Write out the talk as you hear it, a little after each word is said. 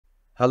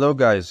Hello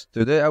guys,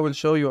 today I will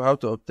show you how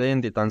to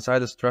obtain the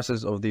tensile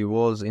stresses of the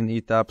walls in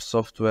ETABS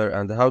software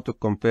and how to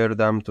compare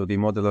them to the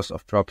modulus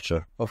of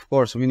rupture. Of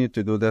course, we need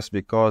to do this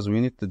because we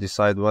need to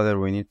decide whether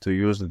we need to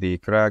use the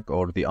crack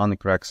or the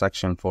uncracked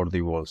section for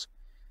the walls.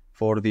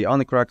 For the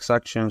uncracked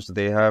sections,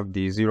 they have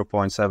the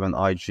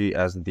 0.7 Ig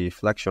as the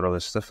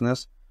flexural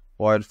stiffness,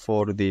 while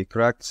for the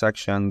cracked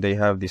section, they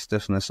have the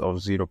stiffness of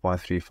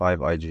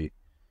 0.35 Ig.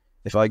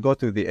 If I go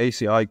to the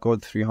ACI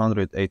code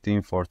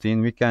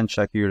 318.14, we can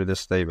check here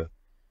this table.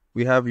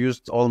 We have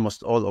used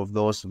almost all of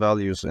those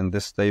values in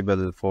this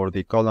table. For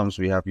the columns,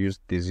 we have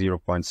used the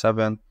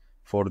 0.7.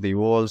 For the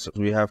walls,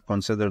 we have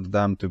considered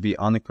them to be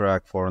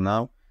uncracked for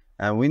now.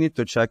 And we need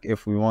to check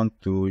if we want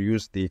to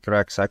use the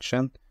crack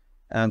section.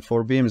 And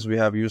for beams, we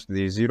have used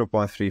the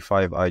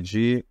 0.35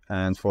 Ig.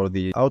 And for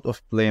the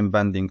out-of-plane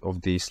bending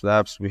of the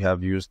slabs, we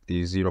have used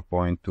the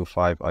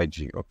 0.25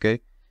 Ig, okay?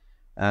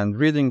 And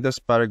reading this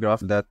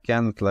paragraph that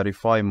can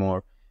clarify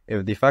more,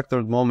 if the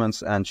factored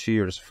moments and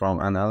shears from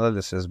an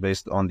analysis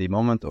based on the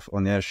moment of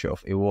inertia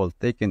of a wall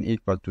taken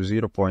equal to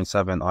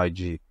 0.7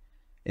 Ig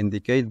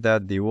indicate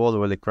that the wall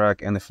will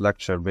crack in a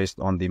flexure based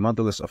on the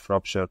modulus of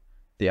rupture,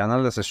 the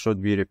analysis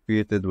should be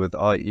repeated with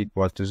I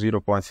equal to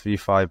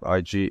 0.35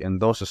 Ig in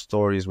those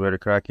stories where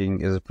cracking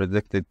is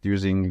predicted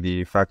using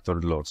the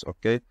factored loads,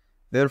 okay?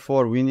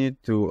 Therefore, we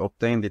need to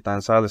obtain the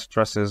tensile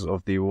stresses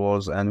of the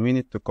walls and we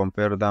need to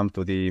compare them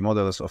to the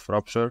modulus of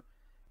rupture.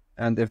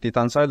 And if the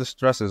tensile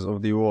stresses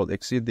of the wall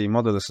exceed the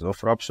modulus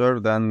of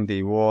rupture, then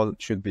the wall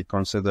should be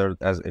considered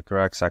as a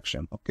crack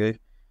section, okay?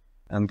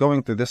 And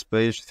going to this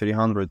page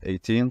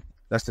 318,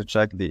 let's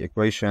check the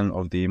equation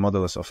of the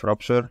modulus of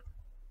rupture.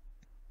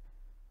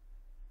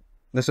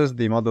 This is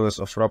the modulus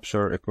of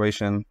rupture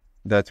equation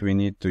that we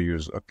need to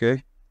use,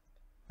 okay?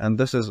 And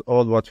this is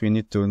all what we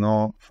need to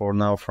know for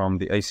now from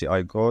the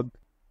ACI code.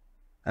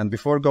 And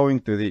before going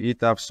to the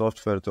ETABS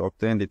software to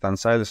obtain the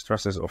tensile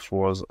stresses of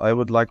walls, I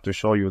would like to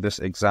show you this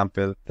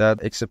example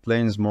that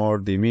explains more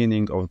the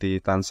meaning of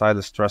the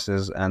tensile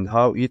stresses and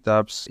how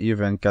ETABS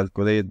even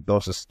calculate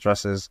those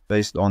stresses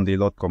based on the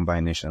load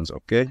combinations,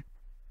 okay?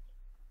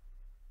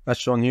 As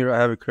shown here, I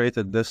have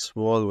created this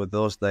wall with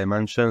those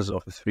dimensions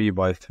of 3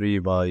 by 3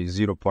 by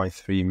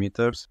 0.3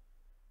 meters.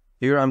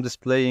 Here I'm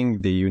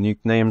displaying the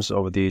unique names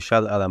of the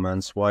shell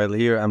elements, while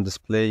here I'm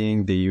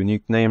displaying the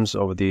unique names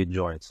of the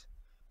joints.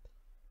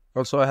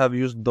 Also, I have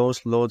used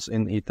those loads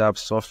in ETABS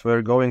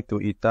software. Going to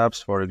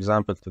ETABS, for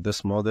example, to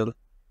this model,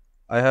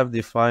 I have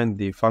defined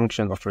the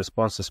function of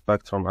response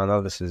spectrum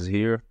analysis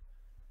here,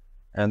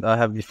 and I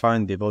have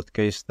defined the load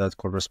case that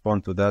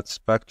correspond to that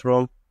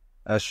spectrum,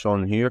 as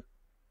shown here.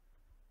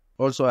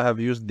 Also, I have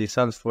used the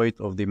self-weight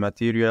of the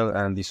material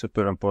and the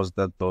superimposed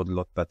dead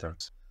load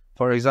patterns.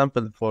 For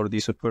example, for the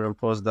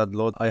superimposed dead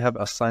load, I have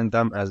assigned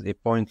them as a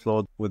point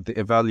load with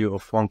the value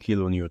of 1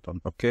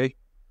 kilonewton, okay?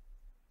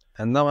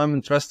 And now I'm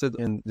interested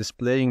in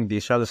displaying the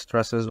shell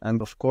stresses,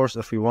 and of course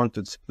if we want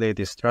to display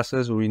the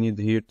stresses, we need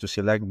here to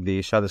select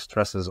the shell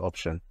stresses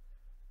option.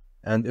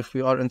 And if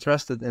we are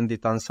interested in the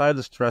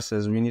tensile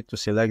stresses, we need to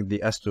select the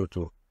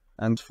S22.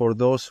 And for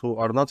those who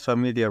are not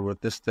familiar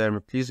with this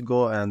term, please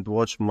go and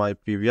watch my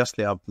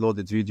previously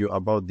uploaded video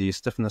about the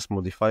stiffness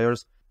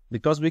modifiers,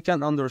 because we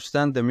can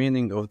understand the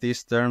meaning of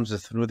these terms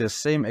through the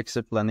same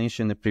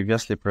explanation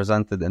previously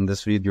presented in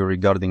this video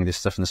regarding the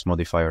stiffness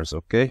modifiers,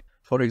 okay?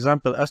 For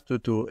example,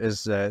 S22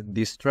 is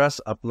the stress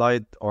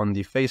applied on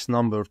the face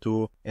number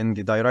 2 in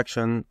the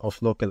direction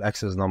of local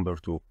axis number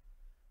 2.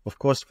 Of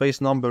course,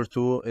 face number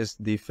 2 is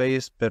the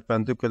face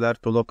perpendicular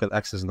to local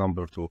axis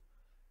number 2.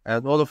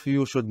 And all of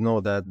you should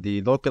know that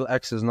the local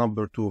axis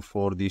number 2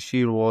 for the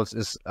shear walls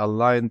is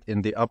aligned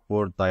in the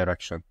upward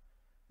direction.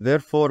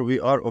 Therefore, we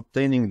are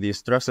obtaining the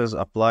stresses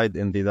applied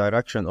in the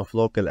direction of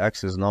local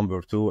axis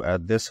number 2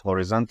 at this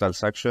horizontal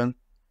section.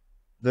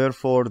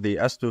 Therefore, the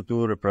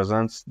S22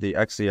 represents the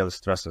axial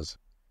stresses.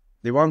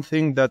 The one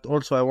thing that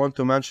also I want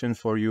to mention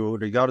for you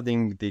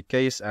regarding the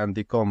case and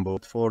the combo,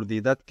 for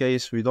that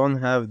case, we don't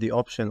have the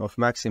option of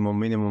maximum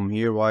minimum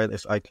here, while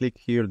if I click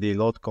here the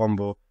load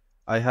combo,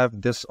 I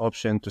have this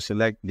option to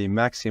select the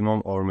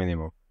maximum or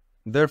minimum.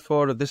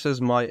 Therefore, this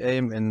is my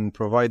aim in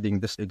providing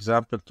this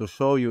example to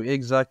show you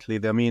exactly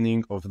the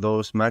meaning of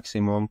those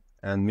maximum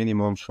and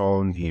minimum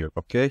shown here,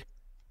 okay?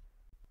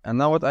 And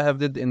now what I have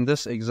did in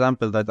this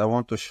example that I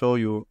want to show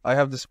you, I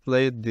have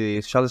displayed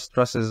the shell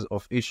stresses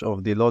of each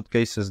of the load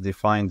cases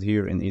defined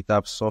here in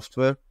ETABS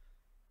software.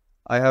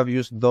 I have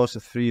used those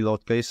 3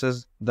 load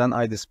cases. Then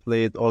I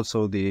displayed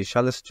also the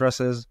shell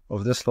stresses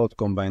of this load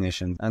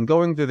combination. And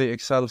going to the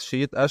Excel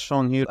sheet, as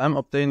shown here, I'm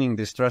obtaining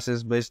the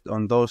stresses based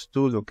on those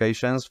 2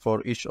 locations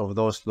for each of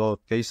those load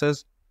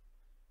cases.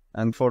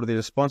 And for the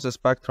response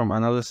spectrum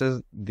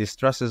analysis, the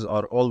stresses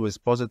are always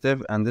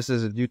positive, and this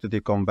is due to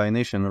the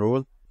combination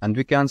rule. And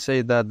we can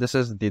say that this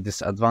is the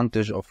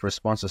disadvantage of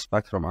response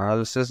spectrum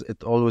analysis.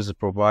 It always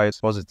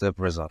provides positive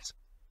results.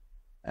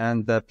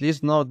 And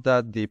please note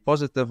that the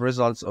positive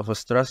results of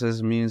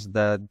stresses means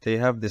that they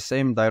have the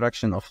same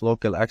direction of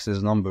local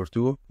axis number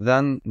 2,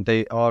 then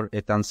they are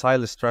a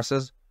tensile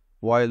stresses,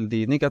 while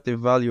the negative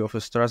value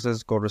of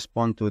stresses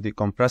correspond to the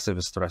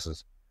compressive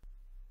stresses.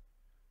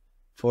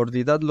 For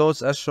the dead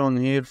loads as shown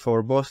here,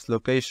 for both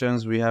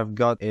locations we have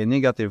got a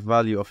negative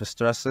value of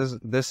stresses.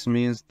 This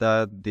means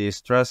that the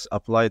stress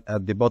applied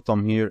at the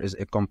bottom here is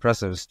a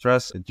compressive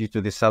stress due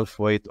to the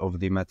self-weight of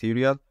the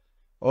material.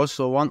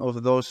 Also, one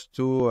of those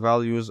two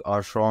values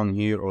are shown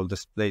here or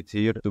displayed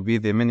here to be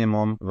the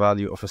minimum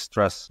value of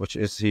stress, which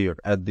is here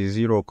at the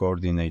 0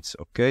 coordinates,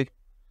 okay?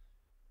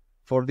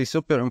 For the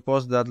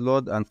superimposed dead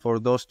load and for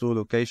those two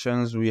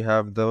locations, we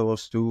have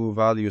those two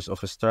values of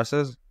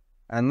stresses.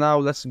 And now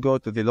let's go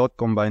to the load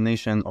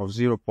combination of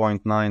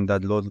 0.9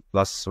 dead load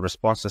plus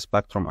response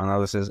spectrum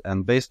analysis.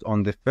 And based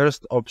on the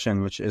first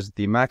option, which is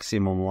the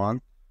maximum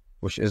one,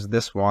 which is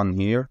this one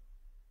here,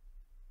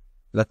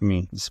 let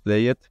me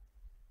display it.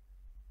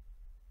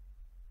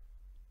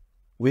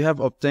 We have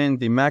obtained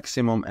the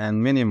maximum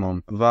and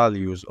minimum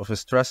values of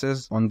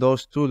stresses on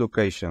those two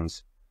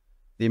locations.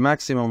 The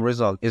maximum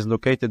result is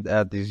located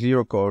at the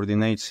 0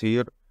 coordinates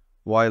here,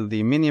 while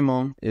the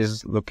minimum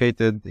is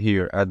located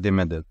here at the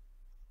middle.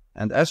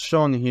 And as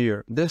shown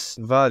here, this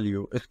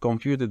value is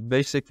computed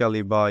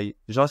basically by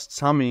just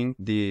summing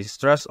the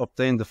stress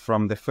obtained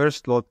from the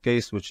first load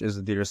case, which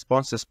is the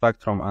response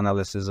spectrum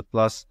analysis,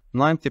 plus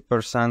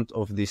 90%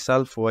 of the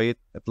self-weight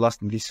plus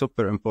the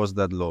superimposed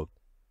dead load.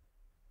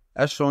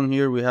 As shown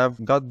here, we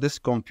have got this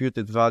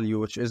computed value,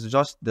 which is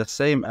just the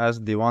same as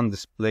the one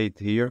displayed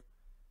here.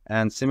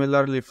 And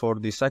similarly for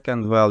the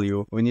second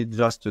value, we need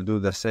just to do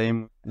the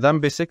same. Then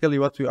basically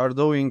what we are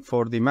doing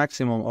for the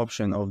maximum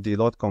option of the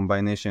load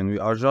combination, we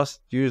are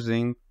just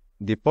using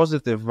the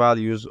positive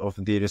values of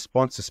the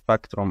response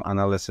spectrum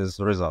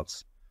analysis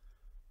results.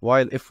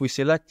 While if we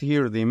select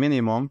here the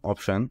minimum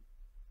option,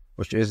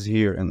 which is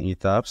here in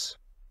ETABS,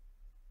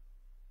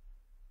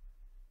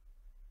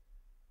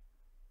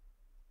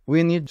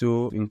 we need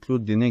to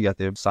include the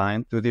negative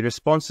sign to the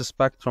response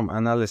spectrum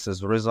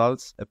analysis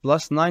results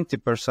plus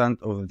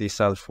 90% of the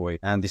self-weight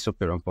and the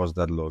superimposed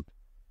dead load.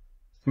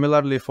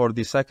 Similarly, for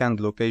the second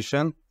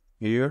location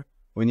here,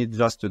 we need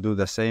just to do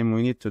the same.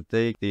 We need to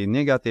take the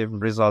negative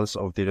results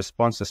of the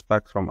response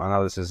spectrum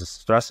analysis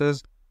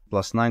stresses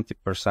plus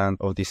 90%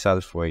 of the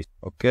self-weight,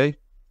 okay?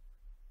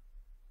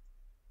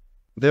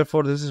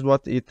 Therefore, this is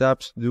what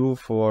ETABS do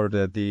for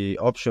the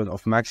option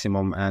of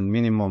maximum and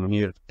minimum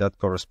here that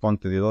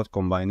correspond to the load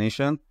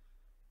combination.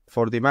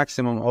 For the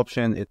maximum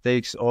option, it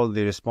takes all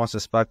the response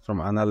spectrum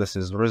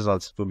analysis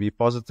results to be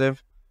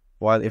positive,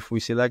 while if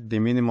we select the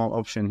minimum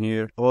option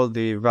here, all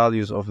the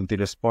values of the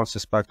response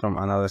spectrum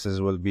analysis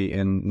will be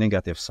in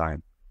negative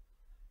sign.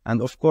 And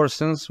of course,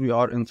 since we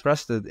are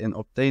interested in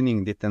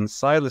obtaining the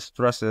tensile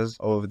stresses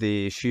of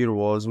the shear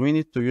walls, we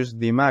need to use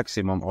the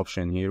maximum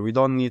option here. We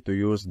don't need to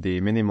use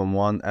the minimum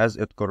one as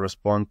it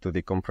corresponds to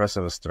the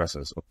compressive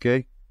stresses,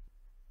 okay?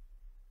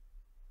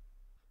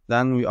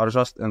 Then we are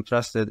just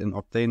interested in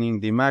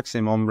obtaining the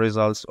maximum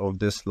results of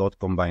this load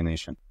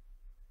combination.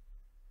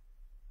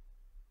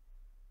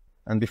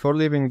 And before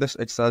leaving this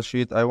Excel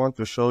sheet, I want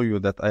to show you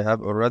that I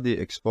have already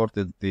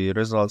exported the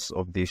results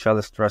of the shell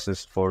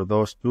stresses for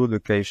those two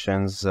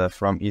locations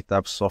from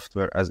ETABS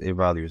software as a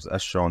values,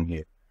 as shown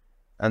here.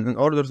 And in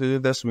order to do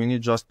this, we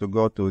need just to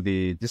go to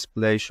the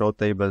display show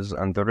tables,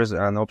 and there is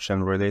an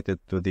option related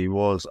to the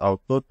walls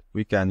output.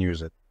 We can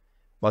use it.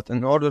 But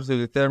in order to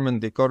determine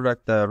the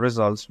correct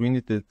results, we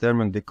need to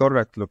determine the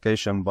correct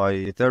location by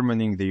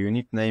determining the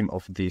unique name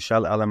of the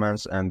shell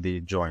elements and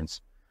the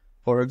joints.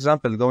 For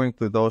example, going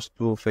to those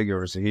two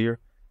figures here,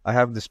 I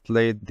have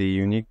displayed the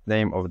unique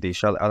name of the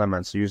shell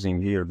elements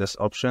using here this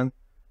option,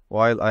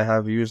 while I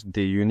have used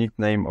the unique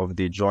name of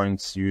the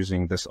joints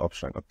using this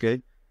option,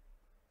 okay?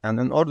 And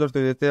in order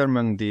to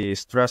determine the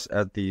stress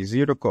at the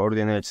 0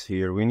 coordinates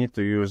here, we need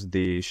to use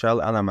the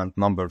shell element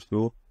number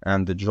 2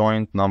 and the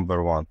joint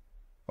number 1,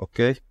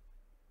 okay?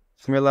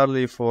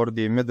 Similarly, for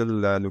the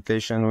middle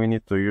location, we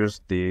need to use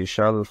the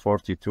shell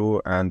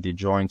 42 and the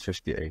joint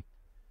 58.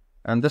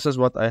 And this is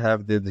what I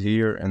have did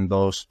here in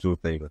those two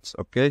tables,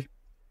 okay?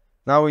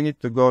 Now we need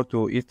to go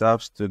to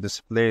ETABS to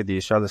display the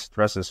shell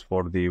stresses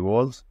for the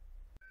walls.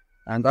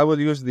 And I will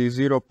use the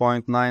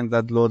 0.9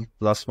 dead load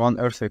plus 1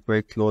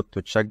 earthquake load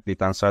to check the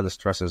tensile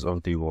stresses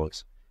of the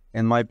walls.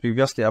 In my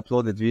previously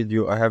uploaded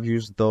video, I have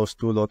used those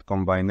two load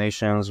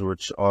combinations,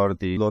 which are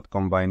the load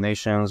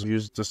combinations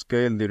used to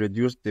scale the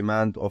reduced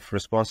demand of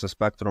response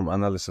spectrum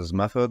analysis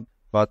method.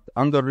 But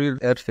under real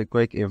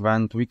earthquake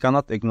event, we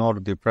cannot ignore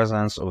the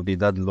presence of the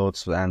dead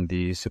loads and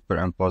the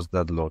superimposed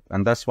dead load.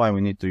 And that's why we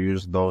need to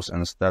use those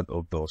instead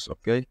of those,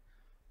 okay?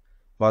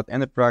 But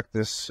in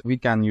practice, we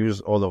can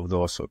use all of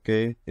those,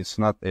 okay? It's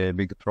not a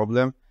big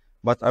problem.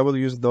 But I will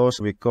use those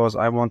because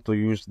I want to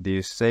use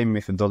the same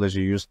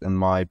methodology used in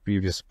my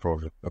previous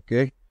project,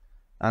 okay?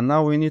 And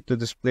now we need to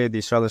display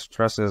the shell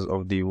stresses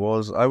of the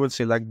walls. I will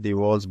select the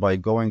walls by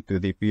going to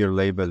the pier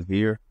label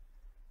here.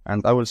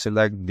 And I will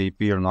select the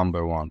pier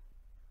number 1.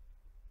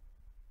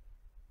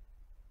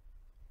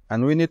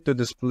 And we need to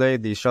display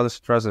the shell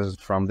stresses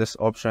from this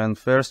option.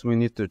 First, we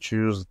need to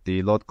choose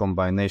the load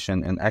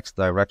combination in X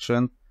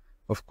direction,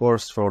 Of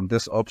course, for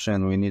this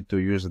option, we need to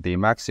use the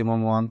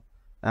maximum one,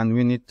 and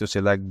we need to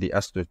select the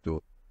ester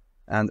tool.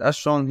 And as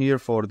shown here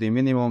for the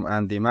minimum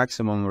and the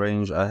maximum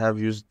range, I have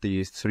used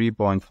the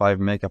 3.5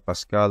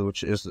 megapascal,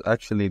 which is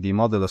actually the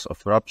modulus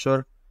of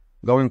rupture.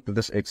 Going to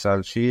this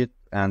Excel sheet,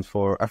 and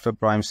for f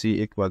prime c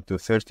equal to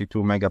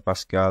 32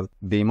 megapascal,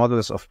 the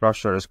modulus of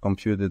rupture is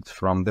computed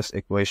from this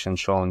equation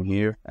shown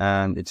here,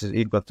 and it is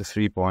equal to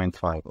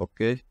 3.5,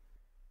 okay?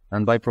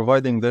 And by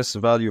providing this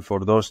value for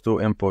those two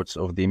inputs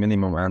of the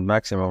minimum and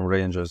maximum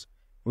ranges,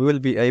 we will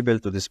be able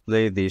to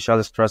display the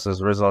shell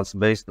stresses results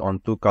based on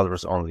two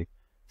colors only.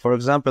 For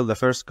example, the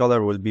first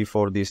color will be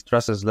for the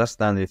stresses less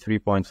than the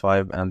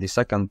 3.5, and the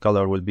second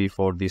color will be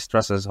for the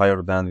stresses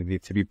higher than the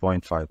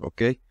 3.5,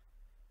 okay?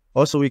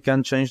 Also, we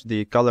can change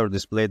the color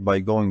displayed by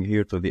going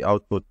here to the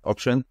output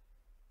option,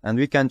 and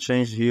we can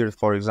change here,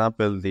 for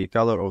example, the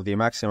color of the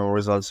maximum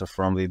results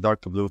from the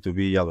dark blue to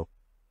be yellow.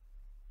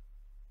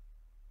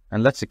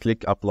 And let's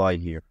click apply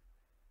here.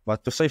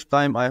 But to save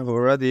time, I have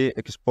already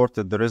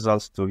exported the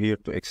results to here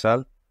to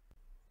Excel.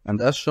 And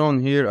as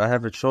shown here, I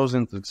have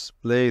chosen to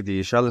display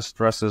the shell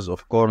stresses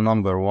of core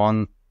number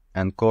 1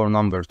 and core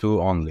number 2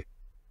 only.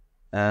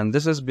 And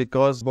this is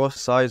because both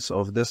sides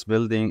of this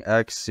building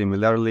act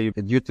similarly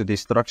due to the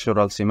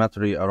structural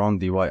symmetry around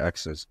the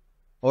y-axis.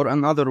 Or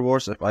in other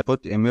words, if I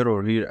put a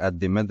mirror here at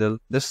the middle,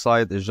 this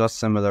side is just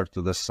similar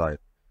to this side.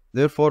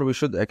 Therefore, we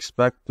should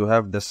expect to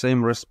have the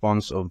same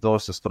response of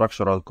those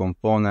structural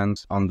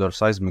components under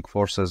seismic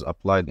forces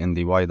applied in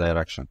the y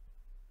direction.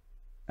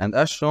 And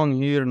as shown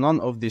here, none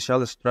of the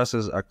shell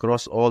stresses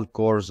across all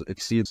cores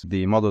exceeds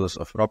the modulus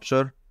of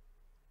rupture.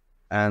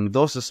 And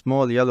those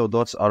small yellow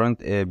dots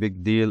aren't a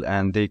big deal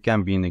and they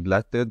can be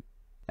neglected.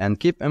 And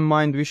keep in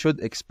mind, we should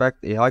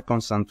expect a high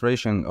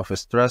concentration of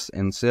stress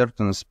in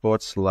certain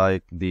spots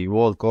like the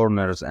wall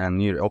corners and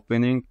near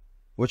opening,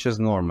 which is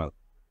normal.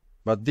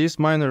 But these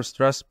minor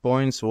stress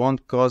points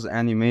won't cause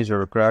any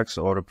major cracks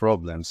or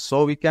problems,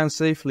 so we can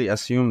safely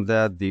assume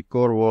that the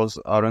core walls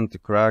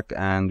aren't cracked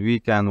and we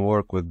can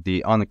work with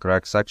the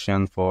uncracked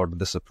section for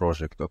this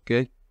project,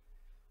 okay?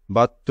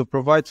 But to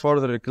provide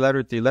further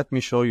clarity, let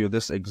me show you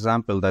this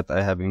example that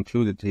I have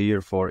included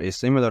here for a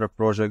similar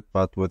project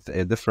but with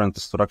a different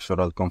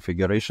structural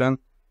configuration.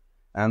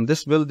 And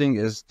this building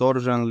is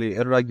torsionally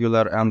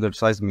irregular under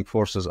seismic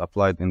forces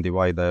applied in the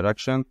y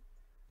direction.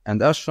 And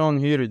as shown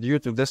here, due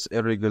to this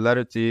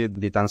irregularity,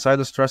 the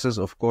tensile stresses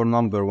of core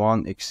number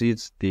 1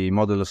 exceeds the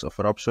modulus of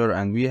rupture,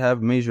 and we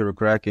have major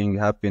cracking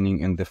happening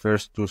in the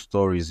first two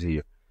stories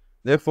here.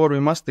 Therefore, we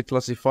must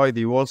classify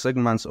the wall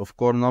segments of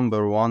core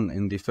number 1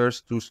 in the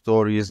first two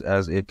stories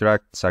as a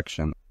cracked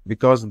section,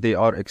 because they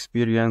are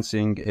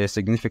experiencing a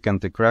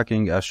significant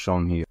cracking as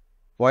shown here.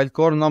 While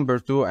core number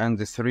 2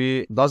 and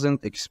 3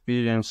 doesn't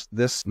experience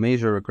this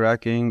major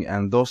cracking,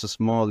 and those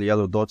small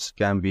yellow dots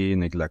can be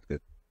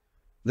neglected.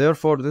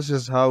 Therefore, this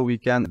is how we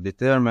can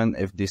determine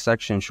if the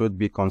section should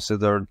be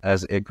considered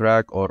as a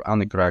crack or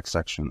uncracked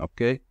section,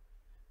 okay?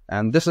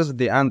 And this is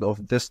the end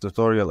of this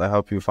tutorial. I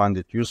hope you find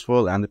it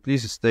useful, and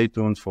please stay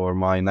tuned for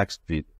my next video.